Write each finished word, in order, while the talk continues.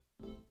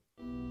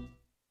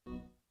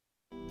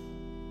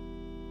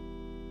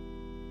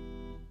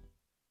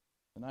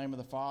In the name of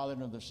the Father,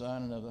 and of the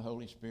Son, and of the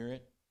Holy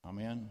Spirit.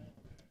 Amen.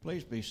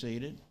 Please be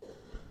seated.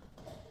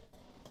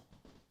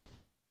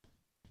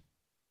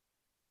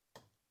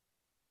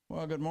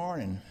 Well, good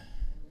morning.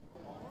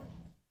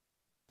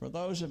 For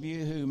those of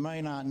you who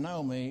may not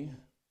know me,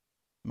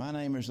 my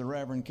name is the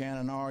Reverend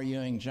Canon R.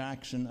 Ewing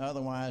Jackson,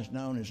 otherwise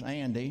known as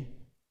Andy,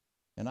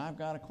 and I've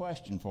got a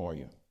question for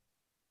you.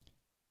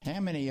 How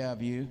many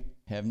of you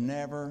have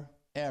never,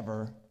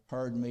 ever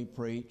heard me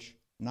preach,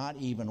 not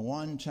even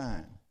one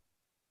time?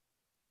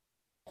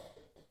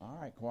 All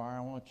right, choir,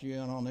 I want you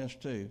in on this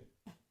too.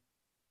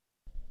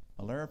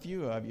 Well, there are a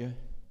few of you.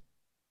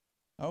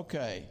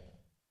 Okay,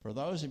 for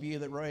those of you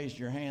that raised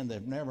your hand that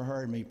have never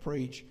heard me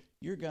preach,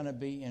 you're going to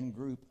be in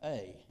Group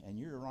A, and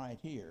you're right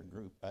here,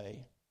 Group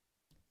A.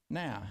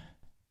 Now,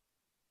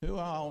 who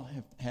all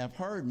have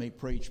heard me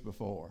preach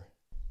before?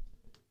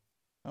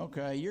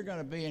 Okay, you're going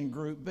to be in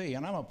Group B,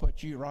 and I'm going to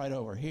put you right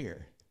over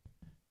here.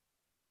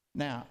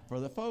 Now, for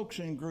the folks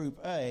in Group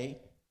A,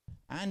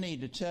 I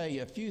need to tell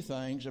you a few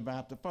things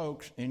about the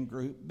folks in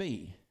Group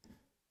B.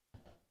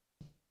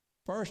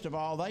 First of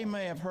all, they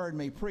may have heard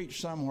me preach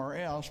somewhere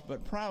else,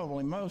 but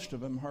probably most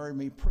of them heard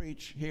me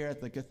preach here at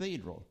the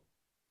cathedral.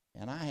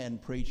 And I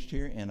hadn't preached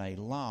here in a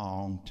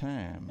long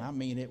time. I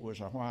mean, it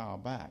was a while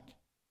back.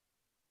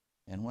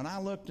 And when I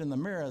looked in the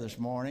mirror this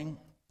morning,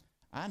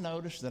 I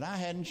noticed that I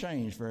hadn't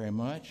changed very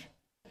much.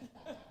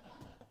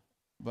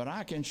 But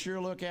I can sure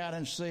look out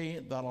and see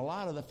that a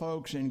lot of the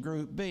folks in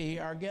Group B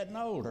are getting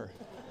older.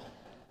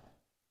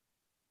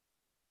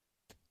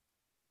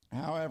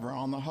 However,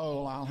 on the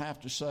whole, I'll have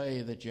to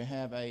say that you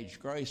have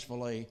aged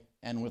gracefully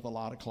and with a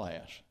lot of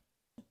class.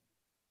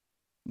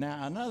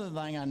 Now, another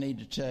thing I need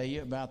to tell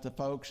you about the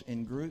folks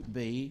in Group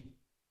B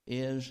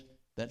is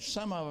that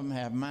some of them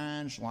have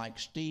minds like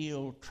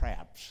steel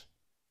traps.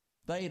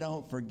 They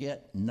don't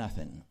forget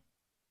nothing.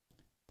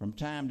 From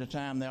time to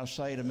time, they'll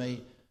say to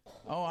me,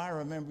 "Oh, I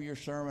remember your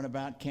sermon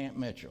about Camp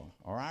Mitchell,"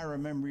 or "I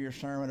remember your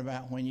sermon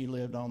about when you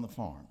lived on the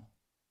farm."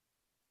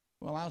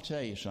 Well, I'll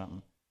tell you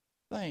something.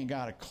 They ain't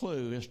got a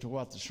clue as to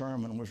what the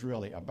sermon was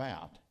really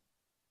about.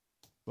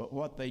 But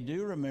what they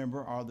do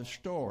remember are the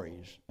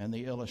stories and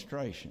the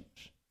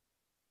illustrations.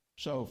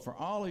 So for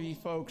all of you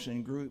folks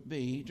in Group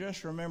B,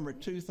 just remember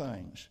two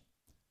things.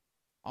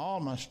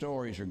 All my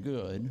stories are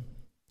good,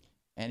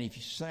 and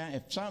if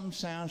something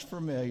sounds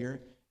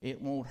familiar,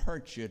 it won't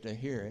hurt you to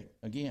hear it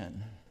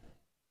again.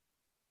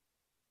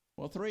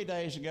 Well, 3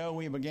 days ago,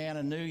 we began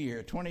a new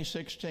year,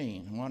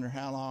 2016. I wonder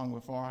how long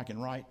before I can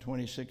write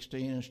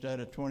 2016 instead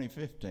of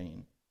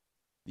 2015.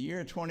 The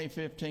year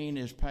 2015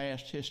 is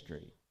past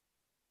history.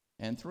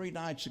 And 3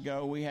 nights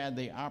ago, we had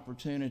the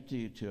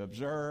opportunity to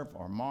observe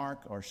or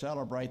mark or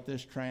celebrate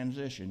this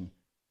transition,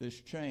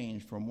 this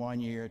change from one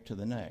year to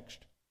the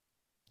next.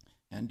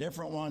 And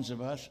different ones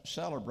of us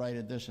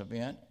celebrated this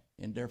event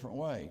in different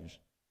ways.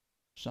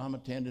 Some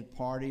attended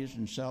parties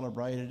and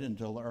celebrated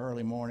until the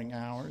early morning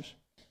hours.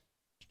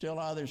 Still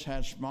others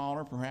had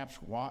smaller, perhaps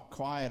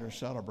quieter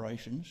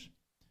celebrations.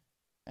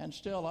 And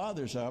still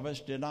others of us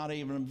did not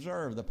even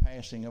observe the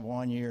passing of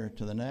 1 year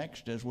to the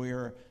next, as we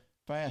were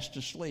fast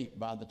asleep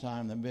by the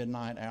time the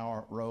midnight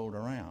hour rolled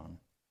around.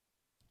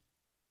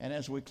 And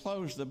as we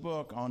close the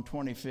book on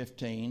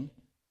 2015,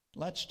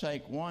 let's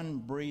take one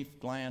brief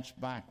glance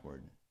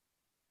backward,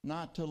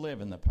 not to live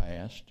in the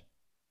past,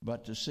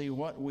 but to see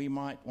what we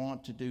might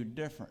want to do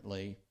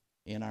differently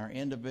in our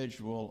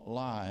individual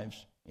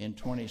lives in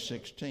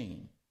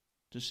 2016.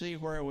 To see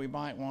where we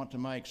might want to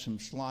make some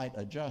slight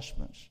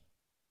adjustments,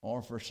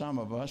 or for some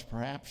of us,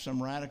 perhaps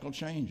some radical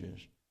changes.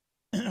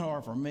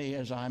 Or for me,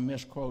 as I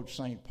misquote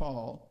St.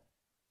 Paul,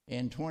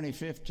 in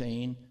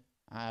 2015,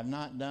 I have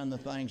not done the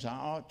things I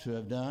ought to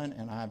have done,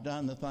 and I have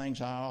done the things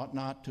I ought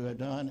not to have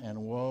done,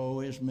 and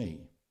woe is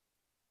me.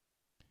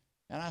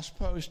 And I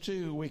suppose,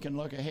 too, we can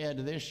look ahead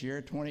to this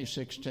year,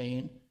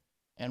 2016,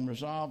 and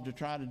resolve to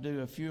try to do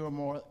a few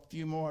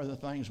more of the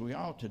things we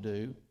ought to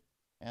do,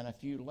 and a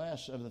few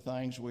less of the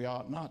things we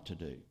ought not to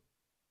do.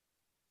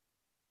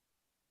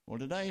 Well,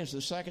 today is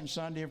the second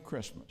Sunday of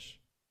Christmas,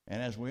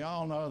 and as we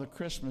all know, the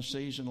Christmas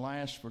season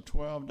lasts for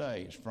 12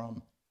 days,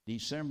 from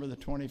December the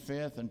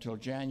 25th until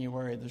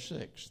January the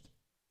 6th.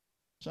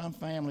 Some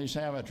families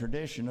have a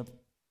tradition of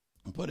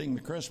putting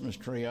the Christmas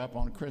tree up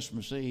on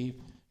Christmas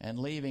Eve and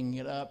leaving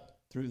it up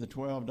through the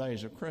 12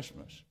 days of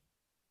Christmas.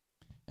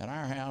 At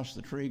our house,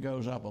 the tree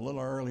goes up a little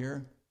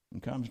earlier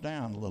and comes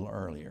down a little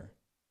earlier.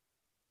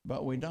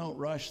 But we don't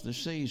rush the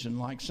season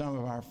like some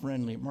of our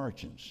friendly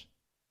merchants.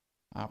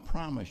 I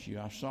promise you,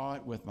 I saw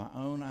it with my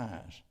own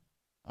eyes.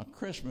 A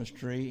Christmas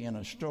tree in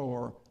a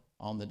store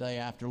on the day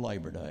after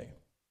Labor Day.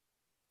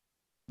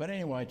 But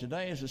anyway,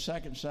 today is the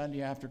second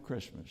Sunday after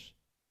Christmas.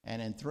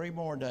 And in 3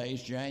 more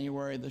days,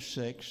 January the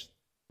 6th,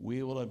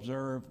 we will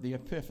observe the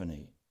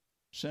Epiphany,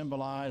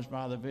 symbolized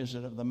by the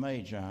visit of the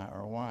Magi,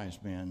 or wise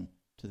men,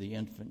 to the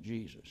infant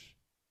Jesus.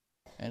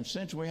 And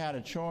since we had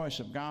a choice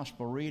of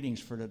gospel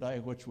readings for today,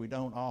 which we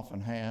don't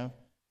often have,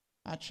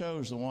 I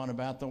chose the one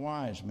about the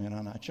wise men,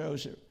 and I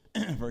chose it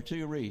for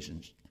 2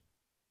 reasons.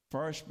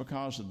 First,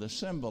 because of the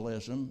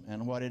symbolism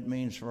and what it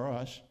means for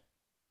us,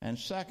 And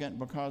second,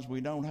 because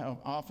we don't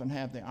often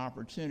have the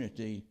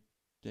opportunity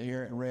to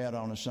hear it read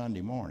on a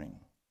Sunday morning.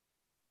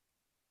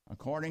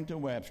 According to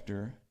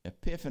Webster,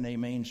 epiphany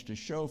means to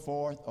show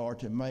forth or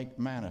to make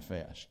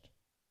manifest.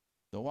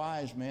 The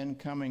wise men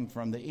coming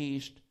from the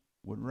east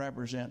would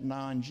represent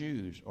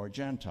non-Jews or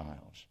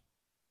Gentiles.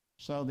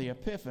 So the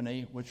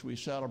Epiphany, which we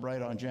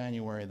celebrate on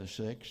January the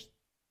 6th,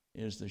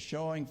 is the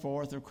showing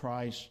forth of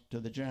Christ to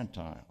the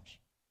Gentiles.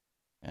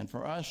 And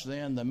for us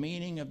then, the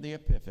meaning of the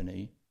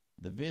Epiphany,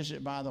 the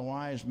visit by the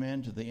wise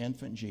men to the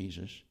infant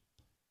Jesus,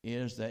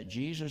 is that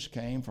Jesus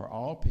came for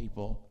all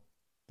people,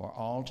 for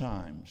all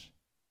times,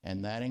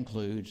 and that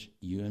includes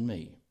you and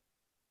me.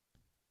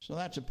 So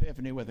that's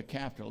Epiphany with a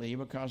capital E,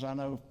 because I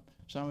know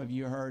some of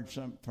you heard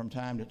from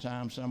time to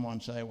time someone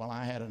say, well,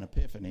 I had an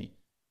epiphany.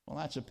 Well,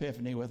 that's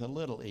Epiphany with a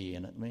little e,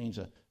 and it means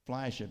a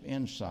flash of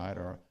insight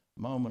or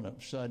a moment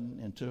of sudden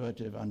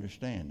intuitive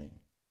understanding.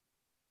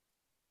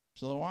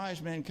 So the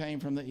wise men came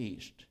from the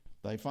east.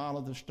 They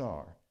followed the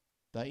star.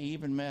 They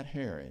even met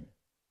Herod,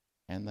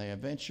 and they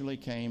eventually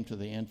came to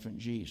the infant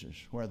Jesus,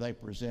 where they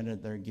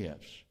presented their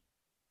gifts.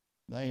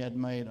 They had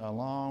made a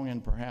long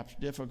and perhaps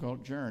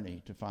difficult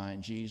journey to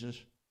find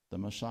Jesus, the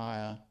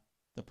Messiah,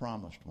 the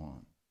promised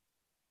one.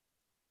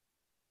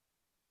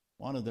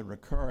 One of the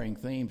recurring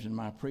themes in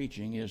my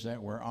preaching is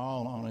that we're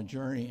all on a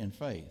journey in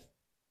faith.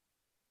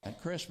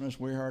 At Christmas,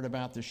 we heard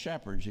about the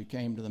shepherds who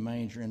came to the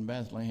manger in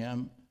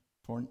Bethlehem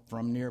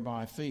from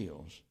nearby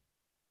fields.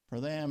 For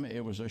them,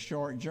 it was a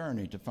short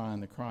journey to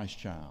find the Christ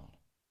child.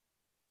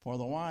 For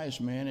the wise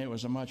men, it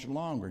was a much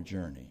longer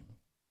journey.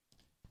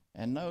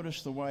 And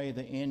notice the way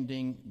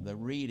the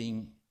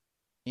reading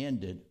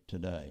ended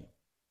today.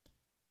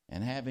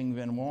 And having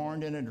been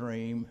warned in a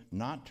dream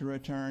not to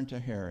return to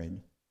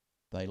Herod,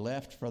 they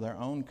left for their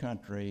own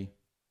country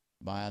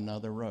by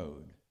another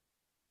road.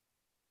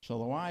 So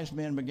the wise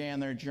men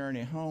began their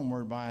journey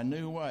homeward by a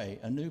new way,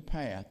 a new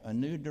path, a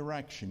new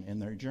direction in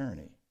their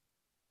journey.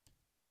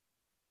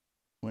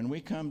 When we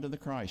come to the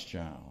Christ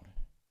child,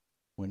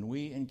 when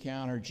we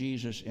encounter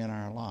Jesus in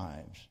our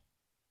lives,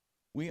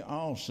 we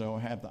also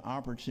have the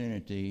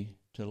opportunity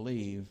to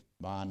leave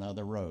by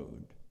another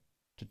road,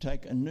 to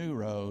take a new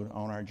road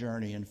on our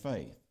journey in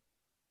faith.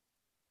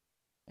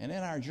 And in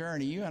our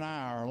journey, you and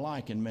I are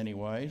alike in many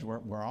ways.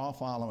 We're all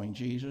following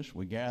Jesus.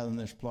 We gather in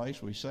this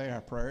place. We say our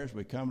prayers.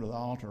 We come to the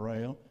altar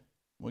rail.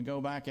 We go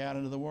back out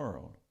into the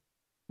world.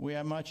 We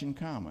have much in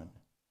common.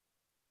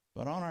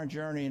 But on our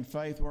journey in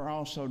faith, we're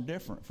also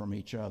different from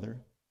each other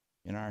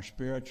in our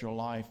spiritual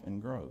life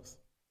and growth.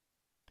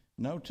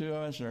 No two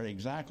of us are at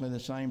exactly the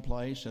same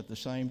place at the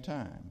same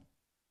time,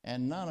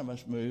 and none of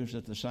us moves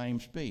at the same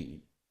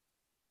speed.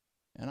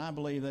 And I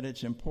believe that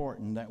it's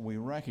important that we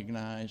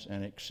recognize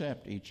and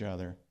accept each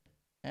other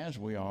as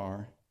we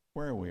are,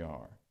 where we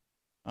are,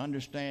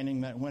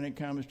 understanding that when it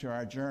comes to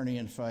our journey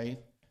in faith,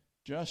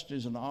 just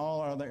as in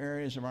all other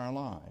areas of our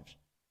lives,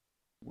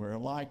 we're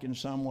alike in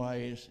some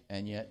ways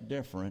and yet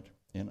different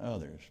in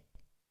others.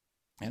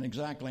 And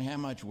exactly how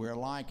much we're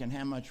alike and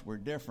how much we're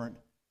different,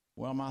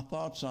 well, my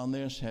thoughts on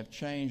this have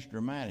changed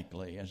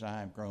dramatically as I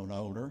have grown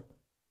older,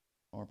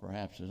 or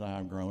perhaps as I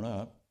have grown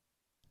up.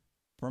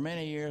 For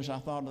many years, I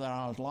thought that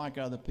I was like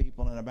other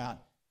people in about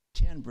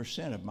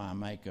 10% of my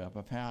makeup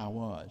of how I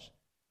was,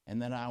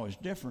 and that I was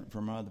different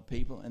from other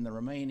people in the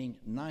remaining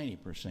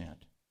 90%.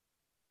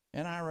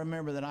 And I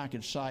remember that I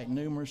could cite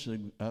numerous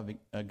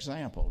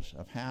examples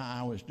of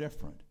how I was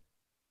different.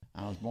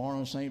 I was born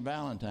on St.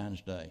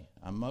 Valentine's Day.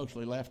 I'm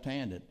mostly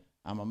left-handed.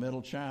 I'm a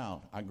middle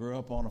child. I grew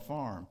up on a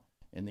farm.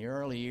 In the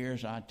early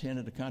years, I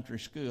attended a country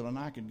school, and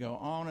I could go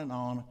on and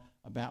on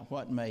about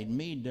what made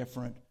me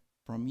different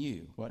from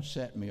you, what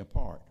set me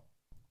apart.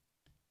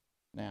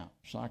 Now,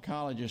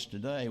 psychologists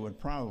today would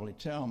probably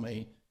tell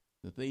me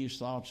that these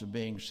thoughts of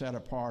being set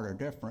apart or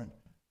different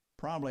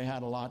probably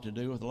had a lot to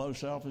do with low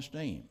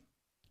self-esteem.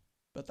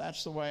 But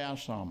that's the way I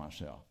saw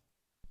myself.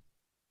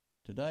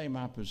 Today,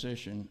 my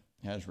position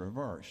has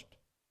reversed,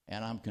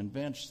 and I'm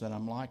convinced that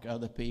I'm like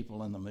other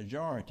people in the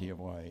majority of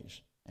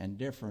ways and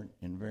different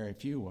in very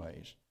few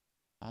ways.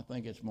 I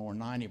think it's more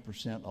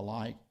 90%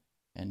 alike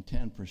and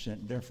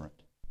 10% different.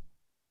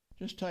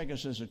 Just take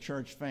us as a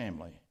church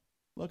family.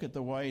 Look at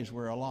the ways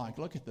we're alike.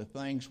 Look at the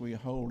things we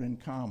hold in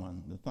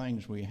common, the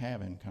things we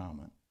have in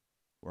common.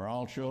 We're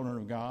all children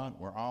of God.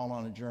 We're all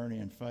on a journey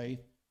in faith.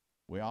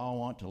 We all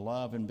want to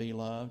love and be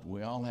loved.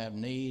 We all have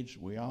needs.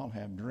 We all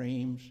have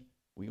dreams.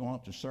 We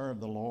want to serve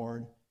the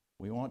Lord.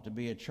 We want to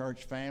be a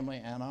church family,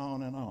 and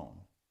on and on.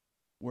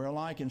 We're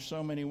alike in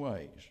so many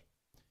ways.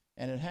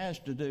 And it has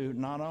to do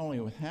not only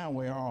with how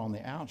we are on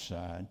the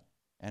outside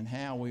and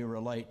how we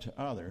relate to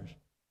others,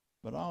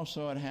 but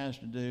also it has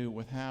to do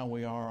with how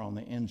we are on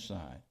the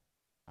inside,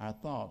 our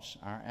thoughts,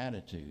 our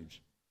attitudes,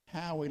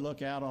 how we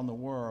look out on the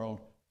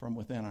world from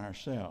within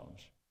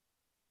ourselves,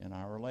 in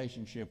our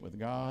relationship with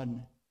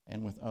God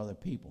and with other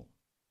people.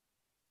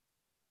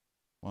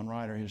 One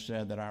writer has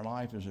said that our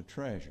life is a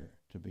treasure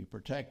to be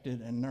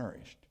protected and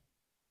nourished.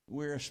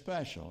 We're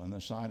special in the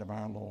sight of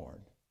our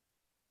Lord.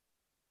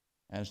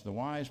 As the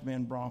wise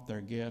men brought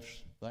their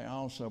gifts, they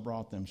also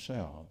brought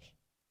themselves.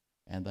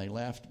 and they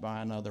left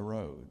by another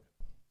road.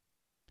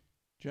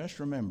 Just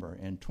remember,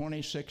 in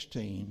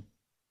 2016,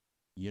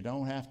 you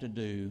don't have to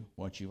do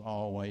what you've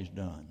always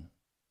done.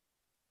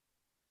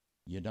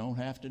 You don't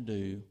have to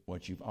do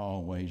what you've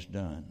always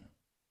done.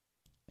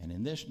 And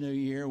in this new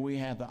year, we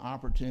have the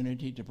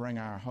opportunity to bring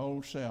our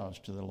whole selves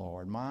to the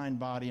Lord, mind,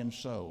 body, and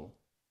soul,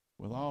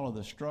 with all of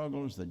the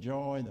struggles, the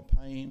joy, the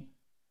pain,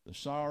 the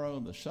sorrow,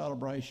 the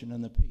celebration,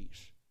 and the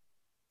peace,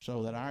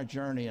 so that our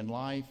journey in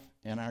life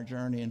and our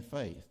journey in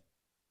faith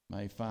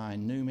may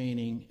find new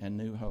meaning and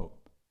new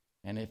hope.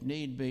 And if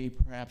need be,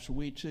 perhaps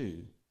we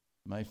too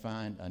may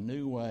find a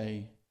new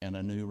way and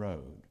a new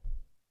road.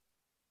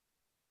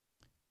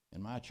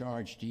 And my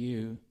charge to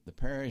you, the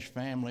parish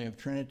family of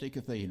Trinity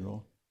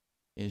Cathedral,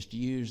 is to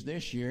use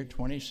this year,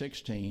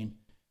 2016,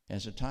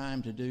 as a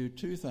time to do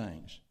two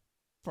things.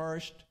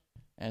 First,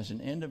 as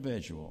an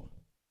individual,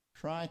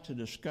 try to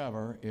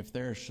discover if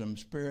there's some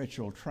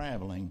spiritual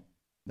traveling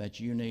that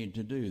you need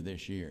to do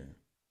this year.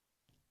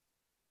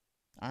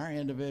 Our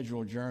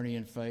individual journey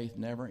in faith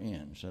never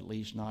ends, at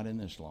least not in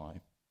this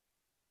life.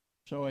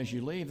 So as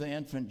you leave the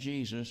infant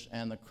Jesus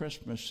and the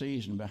Christmas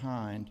season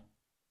behind,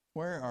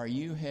 where are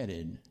you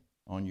headed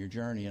on your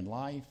journey in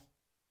life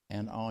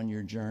and on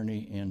your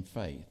journey in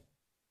faith?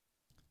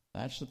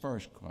 That's the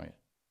first question.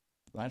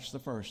 That's the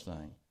first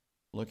thing.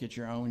 Look at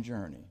your own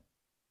journey.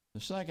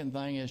 The second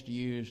thing is to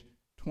use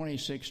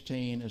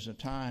 2016 as a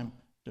time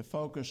to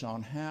focus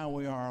on how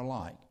we are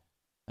alike,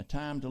 a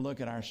time to look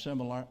at our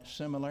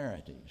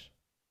similarities,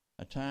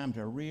 a time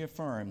to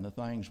reaffirm the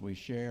things we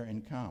share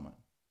in common,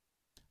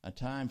 a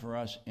time for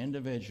us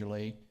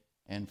individually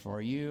and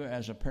for you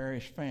as a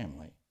parish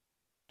family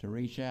to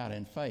reach out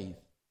in faith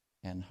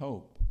and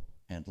hope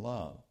and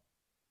love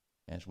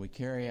as we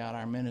carry out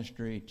our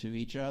ministry to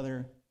each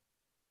other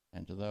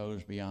and to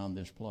those beyond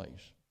this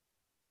place.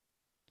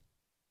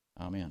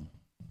 Amen.